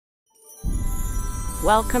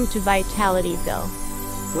Welcome to Vitalityville,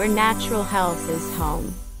 where natural health is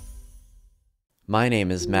home. My name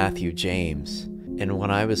is Matthew James, and when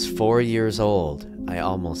I was 4 years old, I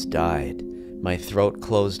almost died. My throat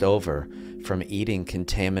closed over from eating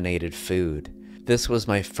contaminated food. This was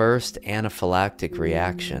my first anaphylactic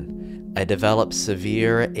reaction. I developed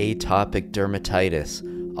severe atopic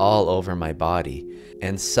dermatitis all over my body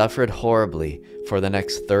and suffered horribly for the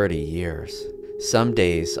next 30 years. Some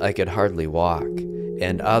days I could hardly walk,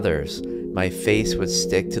 and others, my face would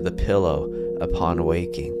stick to the pillow upon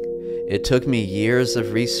waking. It took me years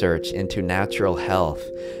of research into natural health,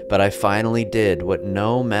 but I finally did what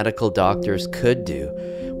no medical doctors could do.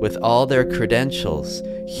 With all their credentials,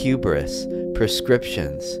 hubris,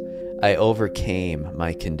 prescriptions, I overcame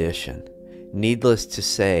my condition. Needless to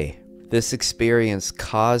say, this experience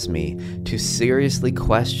caused me to seriously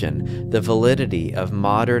question the validity of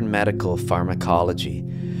modern medical pharmacology,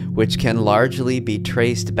 which can largely be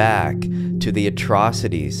traced back to the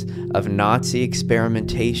atrocities of Nazi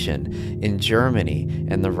experimentation in Germany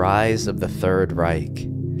and the rise of the Third Reich.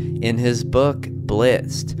 In his book,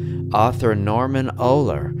 Blitzed, author Norman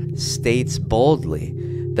Ohler states boldly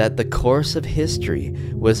that the course of history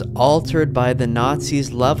was altered by the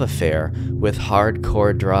Nazis' love affair with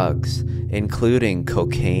hardcore drugs, including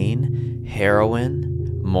cocaine,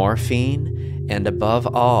 heroin, morphine, and above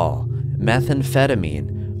all,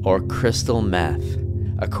 methamphetamine or crystal meth.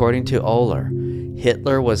 According to Ohler,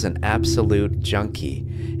 Hitler was an absolute junkie,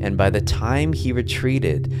 and by the time he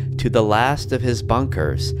retreated to the last of his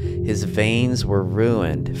bunkers, his veins were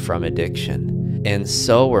ruined from addiction, and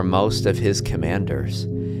so were most of his commanders.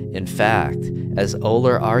 In fact, as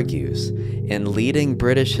Ohler argues, and leading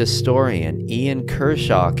British historian Ian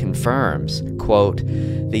Kershaw confirms, quote,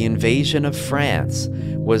 "The invasion of France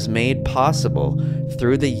was made possible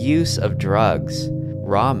through the use of drugs.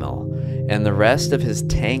 Rommel and the rest of his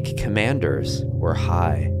tank commanders were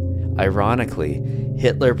high." Ironically,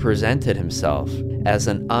 Hitler presented himself as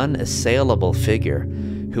an unassailable figure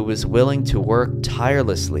who was willing to work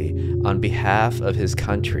tirelessly on behalf of his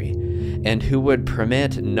country, and who would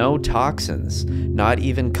permit no toxins, not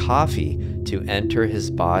even coffee, to enter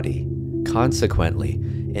his body. Consequently,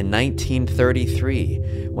 in 1933,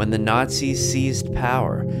 when the Nazis seized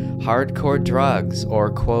power, hardcore drugs, or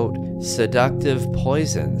quote, seductive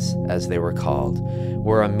poisons, as they were called,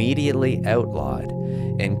 were immediately outlawed,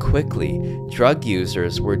 and quickly drug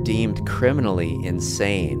users were deemed criminally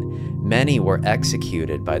insane. Many were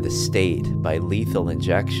executed by the state by lethal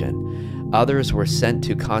injection. Others were sent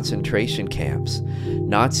to concentration camps.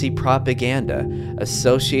 Nazi propaganda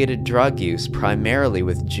associated drug use primarily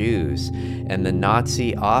with Jews, and the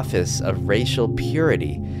Nazi Office of Racial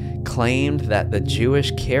Purity claimed that the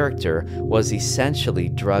Jewish character was essentially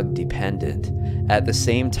drug-dependent. At the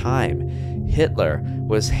same time, Hitler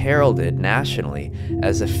was heralded nationally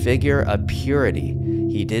as a figure of purity.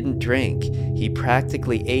 He didn't drink, he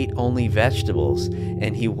practically ate only vegetables,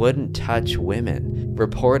 and he wouldn't touch women,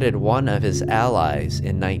 reported one of his allies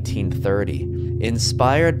in 1930.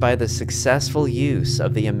 Inspired by the successful use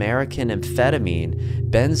of the American amphetamine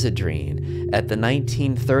benzedrine at the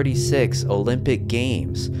 1936 Olympic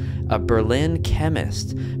Games, a Berlin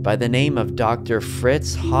chemist by the name of Dr.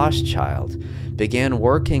 Fritz Hochschild began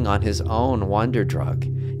working on his own wonder drug,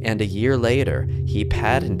 and a year later he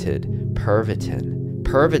patented Pervitin.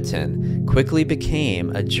 Pervitin quickly became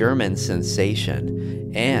a German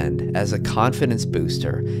sensation, and as a confidence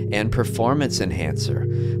booster and performance enhancer,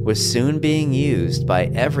 was soon being used by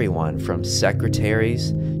everyone from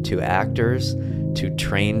secretaries to actors to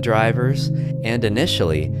train drivers, and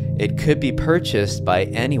initially it could be purchased by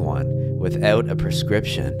anyone without a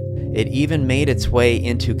prescription. It even made its way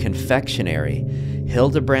into confectionery.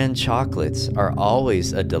 Hildebrand chocolates are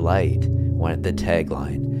always a delight, went the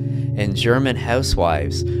tagline. And German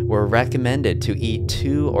housewives were recommended to eat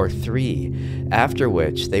 2 or 3, after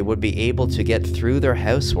which they would be able to get through their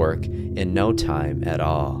housework in no time at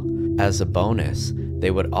all. As a bonus, they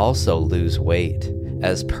would also lose weight,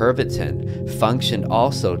 as Pervitin functioned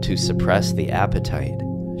also to suppress the appetite.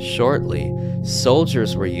 Shortly,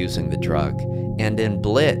 soldiers were using the drug, and in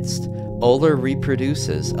Blitzed, Ohler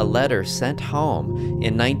reproduces a letter sent home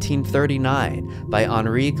in 1939 by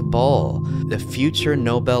Henrique Boll, the future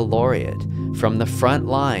Nobel laureate, from the front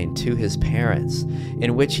line to his parents,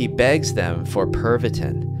 in which he begs them for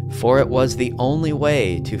Pervitin, for it was the only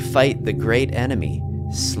way to fight the great enemy,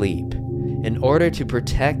 sleep. In order to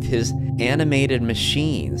protect his animated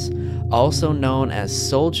machines, also known as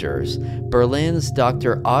soldiers, Berlin's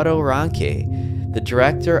Dr. Otto Ranke, the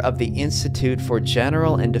director of the Institute for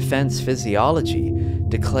General and Defense Physiology,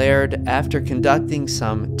 declared after conducting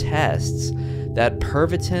some tests that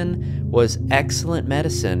Pervitin was excellent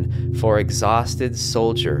medicine for exhausted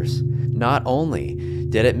soldiers. Not only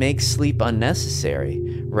did it make sleep unnecessary,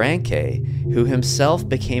 Ranke, who himself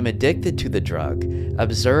became addicted to the drug,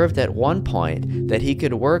 observed at one point that he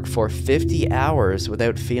could work for 50 hours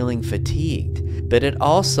without feeling fatigued, but it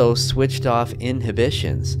also switched off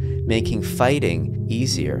inhibitions, making fighting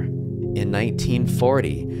easier. In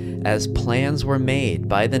 1940, as plans were made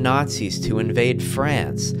by the Nazis to invade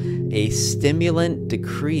France, a stimulant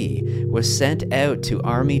decree was sent out to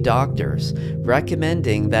army doctors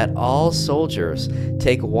recommending that all soldiers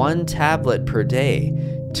take 1 tablet per day,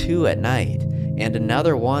 2 at night, and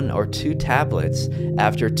another 1 or 2 tablets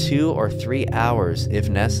after 2 or 3 hours if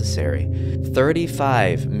necessary.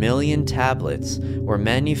 35 million tablets were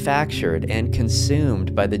manufactured and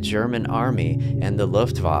consumed by the German army and the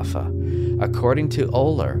Luftwaffe. According to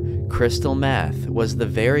Ohler, crystal meth was the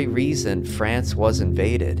very reason France was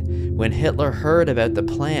invaded. When Hitler heard about the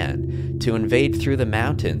plan to invade through the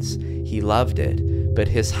mountains, he loved it, but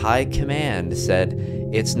his high command said,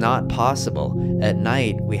 "It's not possible. At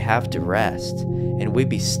night we have to rest, and we'd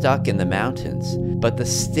be stuck in the mountains." But the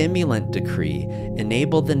stimulant decree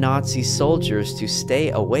enabled the Nazi soldiers to stay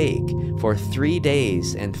awake for 3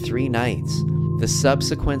 days and 3 nights. The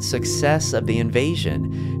subsequent success of the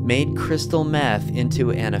invasion made crystal meth into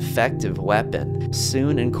an effective weapon,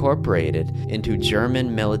 soon incorporated into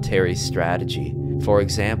German military strategy. For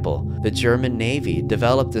example, the German Navy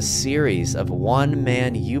developed a series of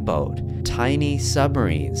one-man U-boat, tiny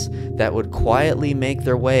submarines that would quietly make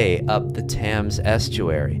their way up the Thames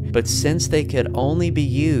estuary. But since they could only be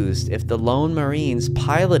used if the lone Marines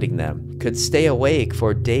piloting them could stay awake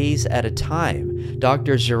for days at a time,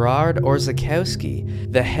 Dr. Gerard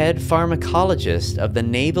Orzechowski, the head pharmacologist of the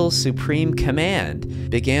Naval Supreme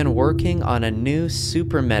Command, began working on a new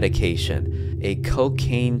super medication, a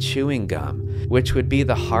cocaine chewing gum, which would be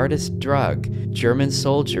the hardest drug German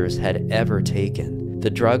soldiers had ever taken. The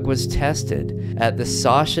drug was tested at the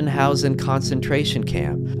Sachsenhausen concentration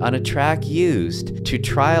camp on a track used to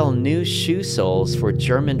trial new shoe soles for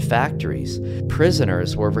German factories.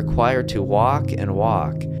 Prisoners were required to walk and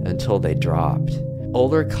walk until they dropped.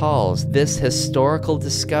 Ohler calls this historical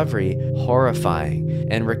discovery horrifying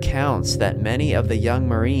and recounts that many of the young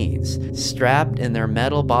Marines, strapped in their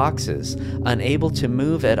metal boxes, unable to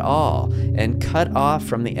move at all, and cut off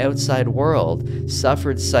from the outside world,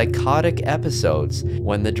 suffered psychotic episodes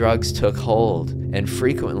when the drugs took hold and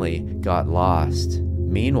frequently got lost.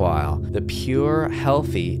 Meanwhile, the pure,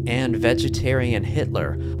 healthy, and vegetarian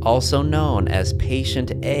Hitler, also known as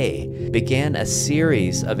Patient A, began a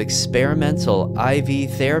series of experimental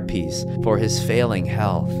IV therapies for his failing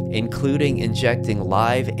health, including injecting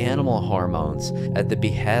live animal hormones at the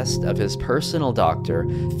behest of his personal doctor,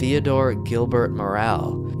 Theodor Gilbert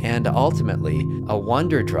Morel, and ultimately a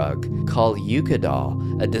wonder drug called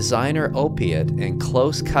Eucadol, a designer opiate and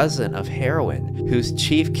close cousin of heroin, whose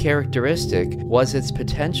chief characteristic was its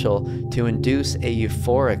potential to induce a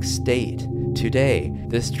euphoric state. Today,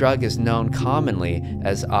 this drug is known commonly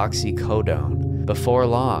as oxycodone. Before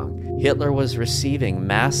long, Hitler was receiving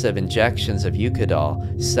massive injections of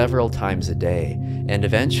Eucadol several times a day, and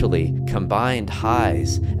eventually combined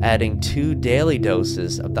highs, adding 2 daily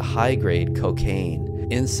doses of the high-grade cocaine.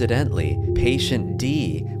 Incidentally, Patient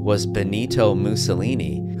D was Benito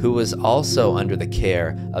Mussolini, who was also under the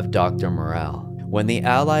care of Dr. Morel. When the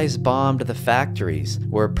Allies bombed the factories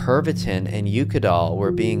where Pervitin and Eucadol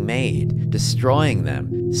were being made, destroying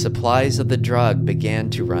them, supplies of the drug began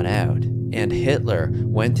to run out, and Hitler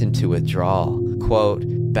went into withdrawal, quote,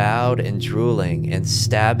 bowed and drooling and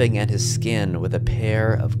stabbing at his skin with a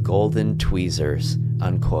pair of golden tweezers,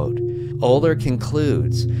 unquote. Ohler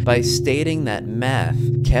concludes by stating that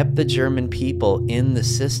meth kept the German people in the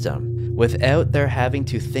system without their having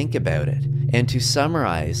to think about it. And to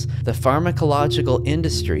summarize, the pharmacological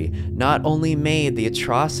industry not only made the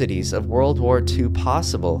atrocities of World War II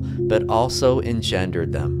possible, but also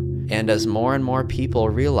engendered them. And as more and more people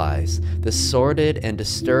realize the sordid and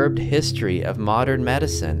disturbed history of modern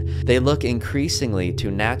medicine, they look increasingly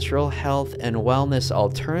to natural health and wellness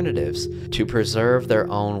alternatives to preserve their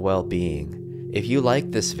own well-being. If you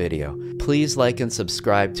like this video, please like and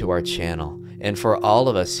subscribe to our channel. And for all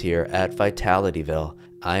of us here at Vitalityville,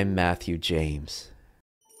 I'm Matthew James.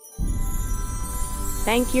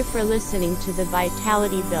 Thank you for listening to the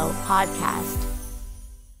Vitalityville podcast.